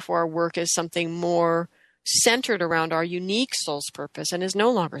our life where our work is something more centered around our unique soul's purpose and is no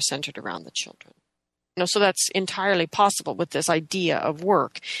longer centered around the children. So that's entirely possible with this idea of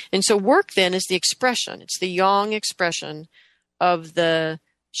work. And so work then is the expression. It's the yang expression of the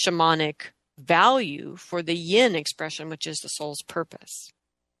shamanic value for the yin expression, which is the soul's purpose.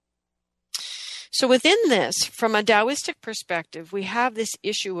 So within this, from a Taoistic perspective, we have this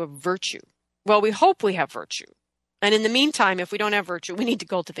issue of virtue. Well, we hope we have virtue. And in the meantime, if we don't have virtue, we need to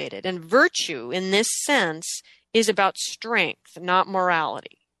cultivate it. And virtue, in this sense, is about strength, not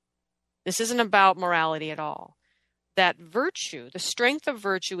morality. This isn't about morality at all. That virtue, the strength of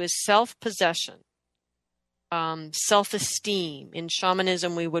virtue, is self-possession, self-esteem. In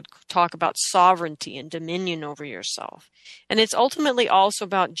shamanism, we would talk about sovereignty and dominion over yourself. And it's ultimately also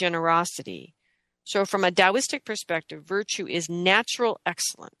about generosity. So from a Taoistic perspective, virtue is natural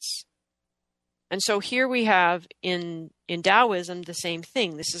excellence. And so here we have in Taoism the same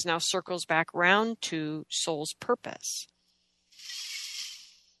thing. This is now circles back around to soul's purpose.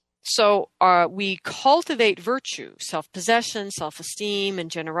 So we cultivate virtue, self-possession, self-esteem, and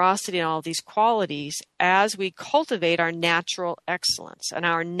generosity, and all these qualities as we cultivate our natural excellence. And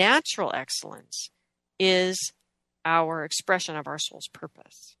our natural excellence is our expression of our soul's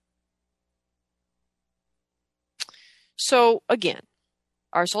purpose. So again,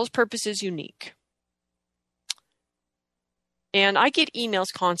 our soul's purpose is unique. And I get emails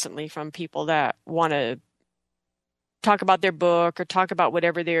constantly from people that want to talk about their book or talk about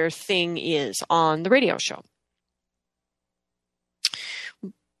whatever their thing is on the radio show.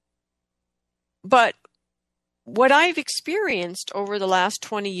 But what I've experienced over the last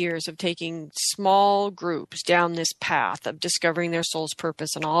 20 years of taking small groups down this path of discovering their soul's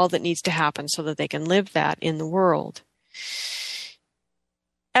purpose and all that needs to happen so that they can live that in the world,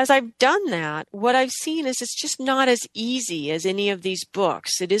 as I've done that, what I've seen is it's just not as easy as any of these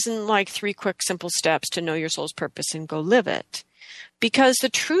books. It isn't like 3 quick, simple steps to know your soul's purpose and go live it. Because the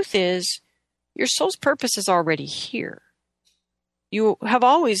truth is, your soul's purpose is already here. You have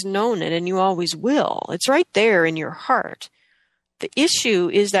always known it and you always will. It's right there in your heart. The issue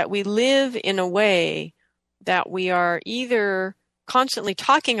is that we live in a way that we are either constantly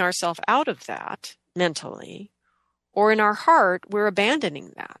talking ourselves out of that mentally, or in our heart, we're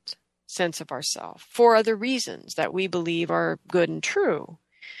abandoning that sense of ourself for other reasons that we believe are good and true.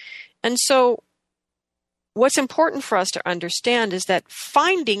 And so what's important for us to understand is that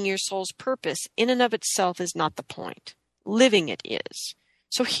finding your soul's purpose in and of itself is not the point. Living it is.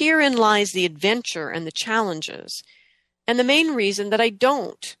 So herein lies the adventure and the challenges. And the main reason that I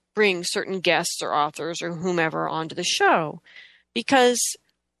don't bring certain guests or authors or whomever onto the show, because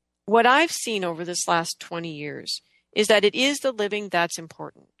what I've seen over this last 20 years is that it is the living that's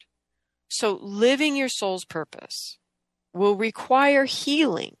important. So living your soul's purpose will require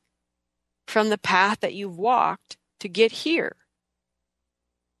healing from the path that you've walked to get here,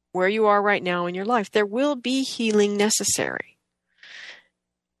 where you are right now in your life. There will be healing necessary.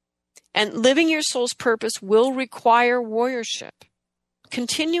 And living your soul's purpose will require warriorship,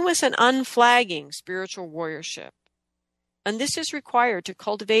 continuous and unflagging spiritual warriorship. And this is required to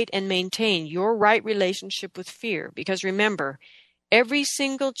cultivate and maintain your right relationship with fear. Because remember, every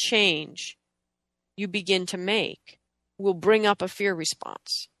single change you begin to make will bring up a fear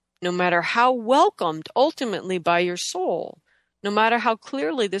response. No matter how welcomed ultimately by your soul, no matter how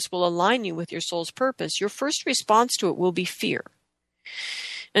clearly this will align you with your soul's purpose, your first response to it will be fear.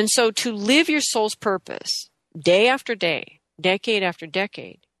 And so to live your soul's purpose day after day, decade after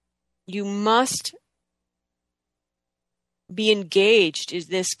decade, you must be engaged in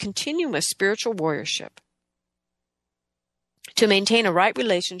this continuous spiritual warriorship to maintain a right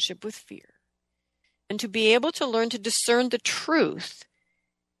relationship with fear and to be able to learn to discern the truth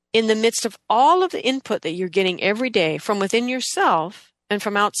in the midst of all of the input that you're getting every day from within yourself and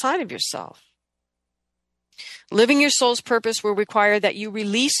from outside of yourself. Living your soul's purpose will require that you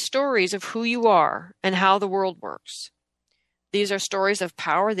release stories of who you are and how the world works. These are stories of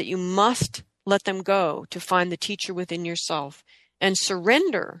power that you must let them go to find the teacher within yourself and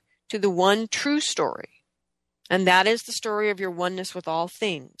surrender to the one true story. And that is the story of your oneness with all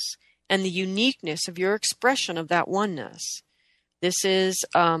things and the uniqueness of your expression of that oneness. This is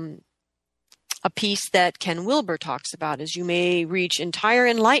a piece that Ken Wilber talks about, is you may reach entire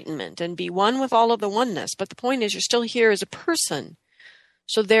enlightenment and be one with all of the oneness. But the point is you're still here as a person.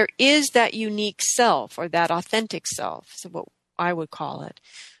 So there is that unique self, or that authentic self, is what I would call it,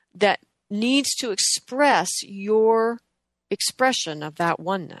 that needs to express your expression of that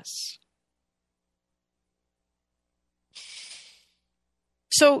oneness.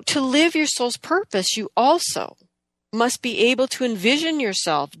 So to live your soul's purpose, you also must be able to envision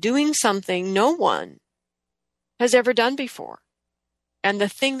yourself doing something no one has ever done before. And the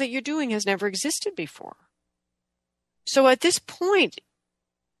thing that you're doing has never existed before. So at this point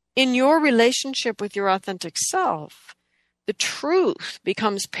in your relationship with your authentic self, the truth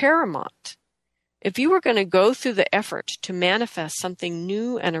becomes paramount. If you were going to go through the effort to manifest something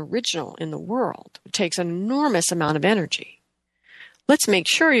new and original in the world, it takes an enormous amount of energy. Let's make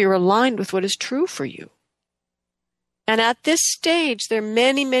sure you're aligned with what is true for you. And at this stage, there are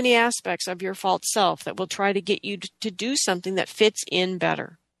many, many aspects of your false self that will try to get you to do something that fits in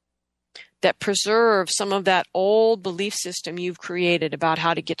better, that preserves some of that old belief system you've created about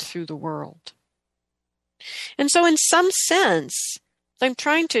how to get through the world. And so in some sense, what I'm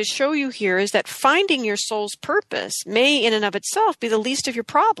trying to show you here is that finding your soul's purpose may in and of itself be the least of your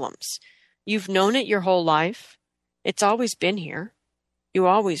problems. You've known it your whole life. It's always been here. You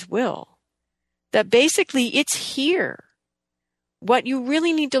always will. That basically it's here. What you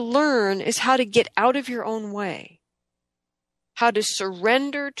really need to learn is how to get out of your own way, how to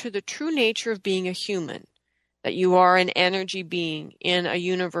surrender to the true nature of being a human, that you are an energy being in a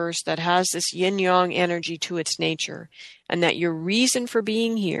universe that has this yin-yang energy to its nature, and that your reason for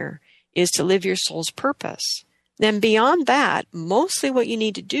being here is to live your soul's purpose. Then beyond that, mostly what you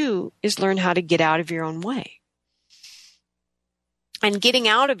need to do is learn how to get out of your own way. And getting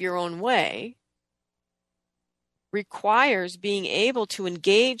out of your own way requires being able to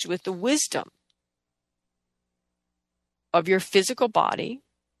engage with the wisdom of your physical body,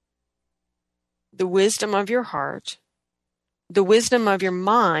 the wisdom of your heart, the wisdom of your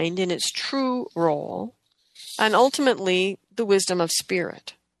mind in its true role, and ultimately the wisdom of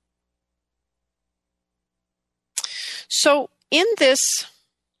spirit. So in this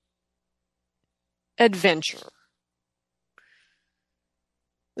adventure,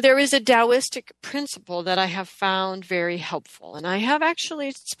 there is a Taoistic principle that I have found very helpful, and I have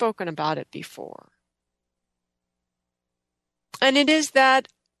actually spoken about it before. And it is that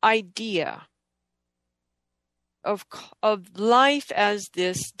idea of life as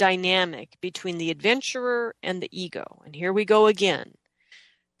this dynamic between the adventurer and the ego. And here we go again.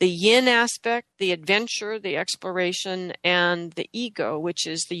 The yin aspect, the adventure, the exploration, and the ego, which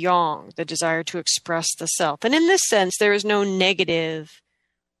is the yang, the desire to express the self. And in this sense, there is no negative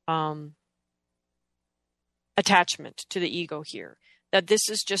attachment to the ego here, that this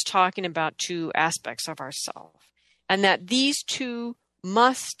is just talking about two aspects of ourself, and that these two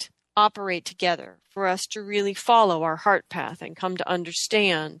must operate together for us to really follow our heart path and come to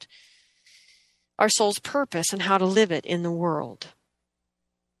understand our soul's purpose and how to live it in the world.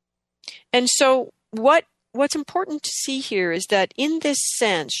 And so what's important to see here is that in this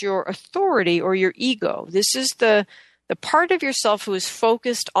sense, your authority or your ego, this is the part of yourself who is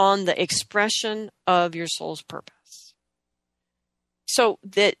focused on the expression of your soul's purpose. So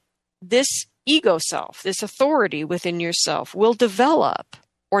that this ego self, this authority within yourself, will develop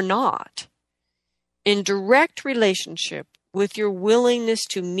or not in direct relationship with your willingness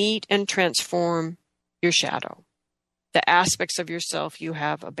to meet and transform your shadow, the aspects of yourself you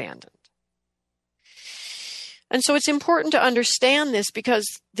have abandoned. And so it's important to understand this because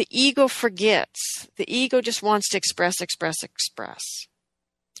the ego forgets. The ego just wants to express,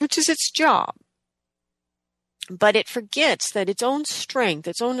 which is its job. But it forgets that its own strength,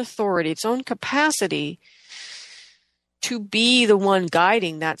 its own authority, its own capacity to be the one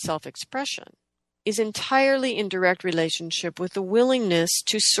guiding that self-expression is entirely in direct relationship with the willingness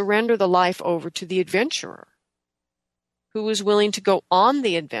to surrender the life over to the adventurer, who is willing to go on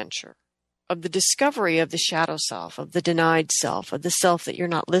the adventure of the discovery of the shadow self, of the denied self, of the self that you're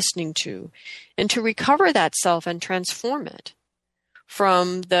not listening to, and to recover that self and transform it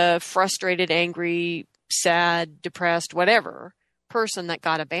from the frustrated, angry, sad, depressed, whatever person that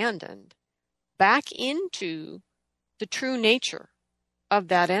got abandoned back into the true nature of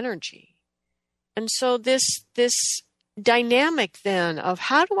that energy. And so this dynamic then of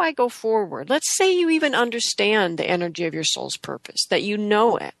how do I go forward? Let's say you even understand the energy of your soul's purpose, that you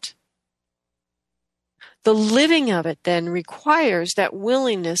know it. The living of it then requires that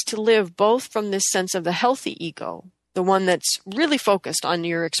willingness to live both from this sense of the healthy ego, the one that's really focused on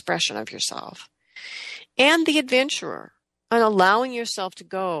your expression of yourself, and the adventurer, and allowing yourself to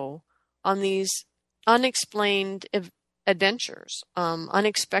go on these unexplained adventures,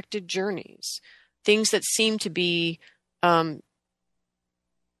 unexpected journeys, things that seem to be can't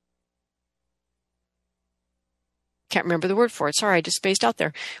remember the word for it. Sorry, I just spaced out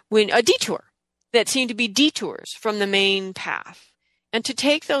there. When a detour. That seem to be detours from the main path. And to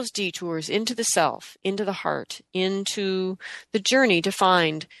take those detours into the self, into the heart, into the journey to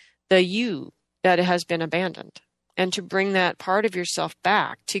find the you that has been abandoned. And to bring that part of yourself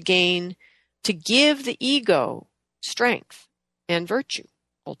back to give the ego strength and virtue,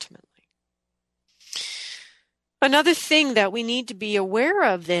 ultimately. Another thing that we need to be aware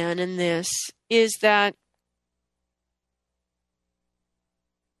of then in this is that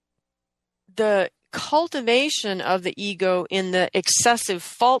the cultivation of the ego in the excessive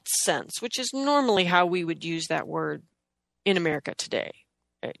false sense, which is normally how we would use that word in America today.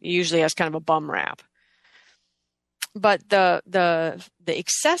 It usually has kind of a bum rap. But the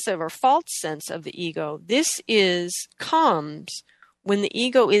excessive or false sense of the ego, this comes when the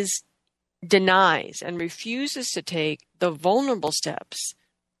ego denies and refuses to take the vulnerable steps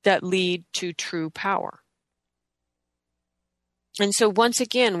that lead to true power. And so once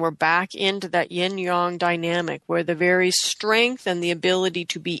again, we're back into that yin-yang dynamic where the very strength and the ability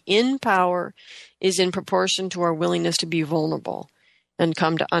to be in power is in proportion to our willingness to be vulnerable and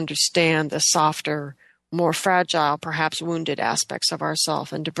come to understand the softer, more fragile, perhaps wounded aspects of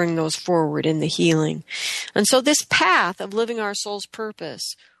ourself and to bring those forward in the healing. And so this path of living our soul's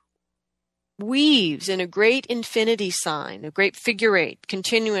purpose weaves in a great infinity sign, a great figure eight,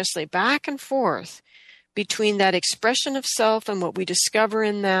 continuously back and forth between that expression of self and what we discover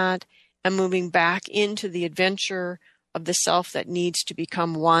in that, and moving back into the adventure of the self that needs to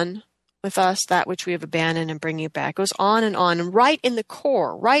become one with us, that which we have abandoned, and bringing it back. It goes on. And right in the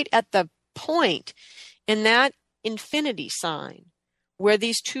core, right at the point in that infinity sign where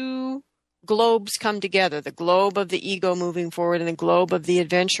these two globes come together, the globe of the ego moving forward and the globe of the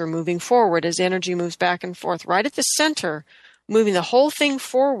adventure moving forward as energy moves back and forth, right at the center, moving the whole thing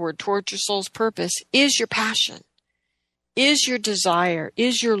forward towards your soul's purpose, is your passion, is your desire,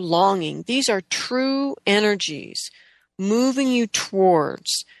 is your longing. These are true energies moving you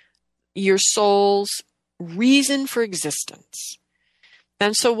towards your soul's reason for existence.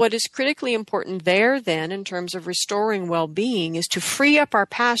 And so what is critically important there then in terms of restoring well-being is to free up our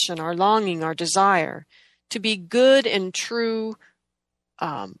passion, our longing, our desire to be good and true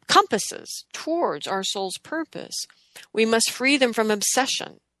compasses towards our soul's purpose. We must free them from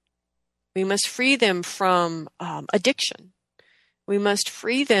obsession. We must free them from addiction. We must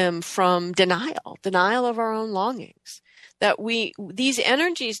free them from denial of our own longings. That these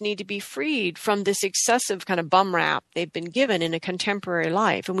energies need to be freed from this excessive kind of bum rap they've been given in a contemporary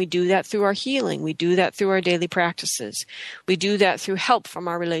life. And we do that through our healing. We do that through our daily practices. We do that through help from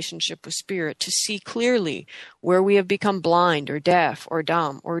our relationship with spirit to see clearly where we have become blind or deaf or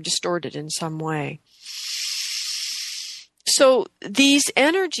dumb or distorted in some way. So these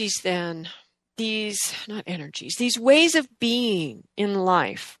energies then these, not energies, these ways of being in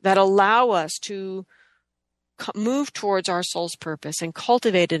life that allow us to move towards our soul's purpose and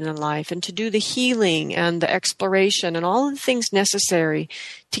cultivate it in life, and to do the healing and the exploration and all of the things necessary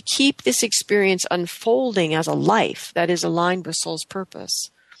to keep this experience unfolding as a life that is aligned with soul's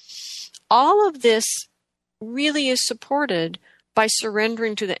purpose. All of this really is supported by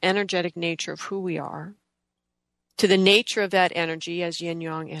surrendering to the energetic nature of who we are, to the nature of that energy as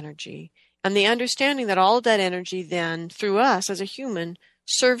yin-yang energy, and the understanding that all of that energy then, through us as a human,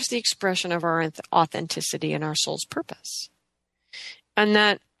 serves the expression of our authenticity and our soul's purpose. And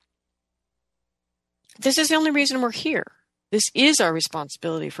that this is the only reason we're here. This is our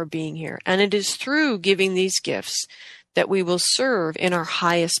responsibility for being here. And it is through giving these gifts that we will serve in our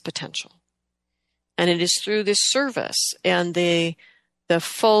highest potential. And it is through this service and the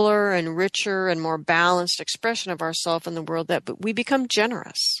fuller and richer and more balanced expression of ourselves in the world that we become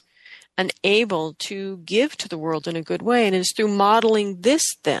generous and able to give to the world in a good way. And it's through modeling this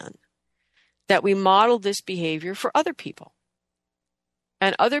then that we model this behavior for other people.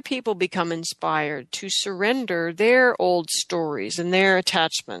 And other people become inspired to surrender their old stories and their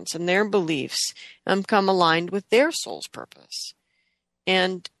attachments and their beliefs and become aligned with their soul's purpose.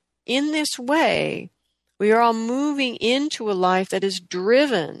 And in this way, we are all moving into a life that is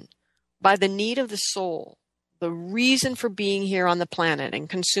driven by the need of the soul, the reason for being here on the planet and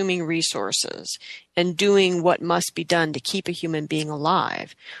consuming resources and doing what must be done to keep a human being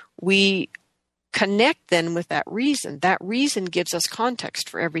alive. We connect then with that reason. That reason gives us context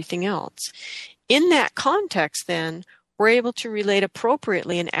for everything else. In that context, then, we're able to relate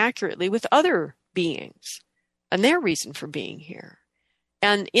appropriately and accurately with other beings and their reason for being here.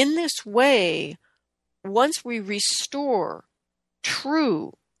 And in this way, once we restore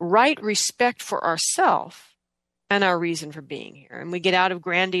true, right respect for ourselves and our reason for being here, and we get out of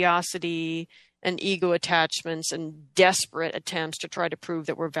grandiosity and ego attachments and desperate attempts to try to prove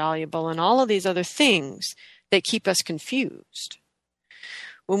that we're valuable and all of these other things that keep us confused.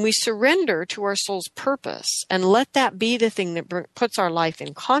 When we surrender to our soul's purpose and let that be the thing that puts our life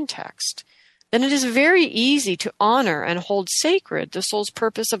in context, then it is very easy to honor and hold sacred the soul's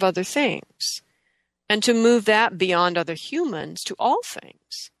purpose of other things, and to move that beyond other humans to all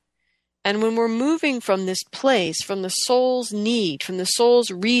things. And when we're moving from this place, from the soul's need, from the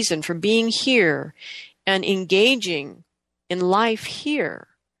soul's reason for being here and engaging in life here,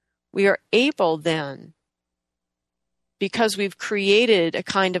 we are able then, because we've created a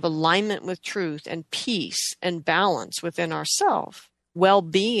kind of alignment with truth and peace and balance within ourselves,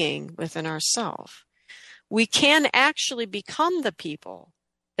 well-being within ourselves, we can actually become the people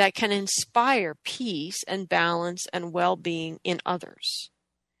that can inspire peace and balance and well-being in others.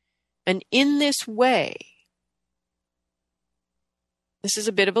 And in this way, this is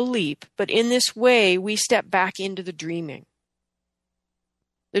a bit of a leap, but in this way, we step back into the dreaming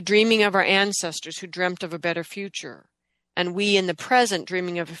of our ancestors who dreamt of a better future, and we in the present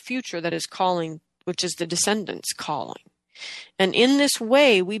dreaming of a future that is calling, which is the descendants calling. And in this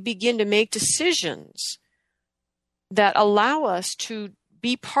way, we begin to make decisions that allow us to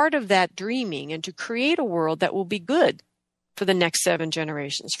be part of that dreaming and to create a world that will be good for the next 7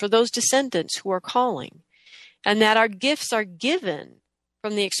 generations, for those descendants who are calling, and that our gifts are given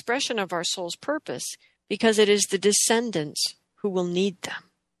from the expression of our soul's purpose because it is the descendants who will need them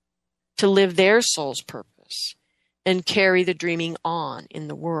to live their soul's purpose and carry the dreaming on in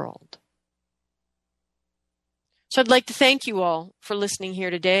the world. So I'd like to thank you all for listening here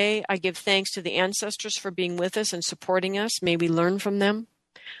today. I give thanks to the ancestors for being with us and supporting us. May we learn from them.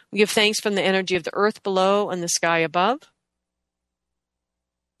 We give thanks from the energy of the earth below and the sky above.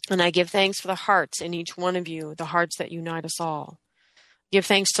 And I give thanks for the hearts in each one of you, the hearts that unite us all. Give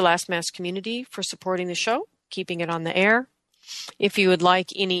thanks to Last Mask Community for supporting the show, keeping it on the air. If you would like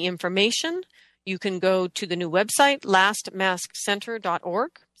any information, you can go to the new website,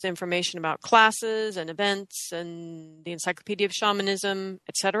 lastmaskcenter.org. It's information about classes and events and the Encyclopedia of Shamanism,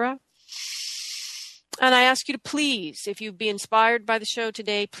 etc. And I ask you to please, if you'd be inspired by the show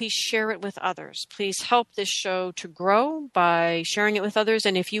today, please share it with others. Please help this show to grow by sharing it with others.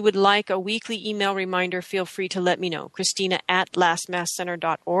 And if you would like a weekly email reminder, feel free to let me know,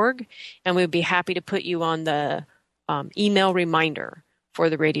 Christina@lastmaskcenter.org, and we'd be happy to put you on the email reminder for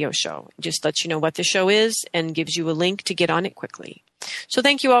the radio show. It just lets you know what the show is and gives you a link to get on it quickly. So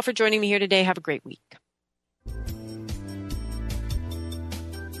thank you all for joining me here today. Have a great week.